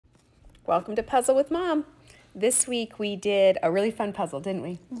Welcome to Puzzle with Mom. This week we did a really fun puzzle, didn't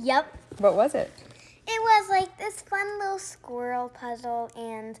we? Yep. What was it? It was like this fun little squirrel puzzle,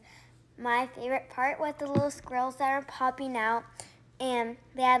 and my favorite part was the little squirrels that are popping out, and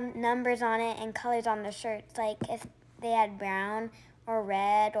they had numbers on it and colors on the shirts. Like if they had brown or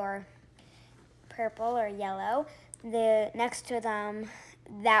red or purple or yellow, the next to them,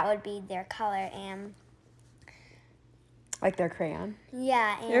 that would be their color. And Like their crayon?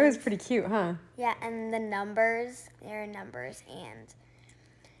 yeah. And, It was pretty cute, huh? yeah, and the numbers, there are numbers, and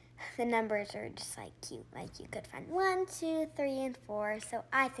the numbers are just like cute. Like you could find 1, 2, 3, and 4. So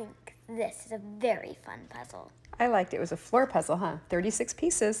I think this is a very fun puzzle. I liked it. It was a floor puzzle, huh? 36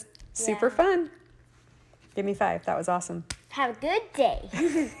 pieces. Super Yeah. fun. Give me 5. That was awesome. Have a good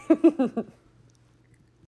day.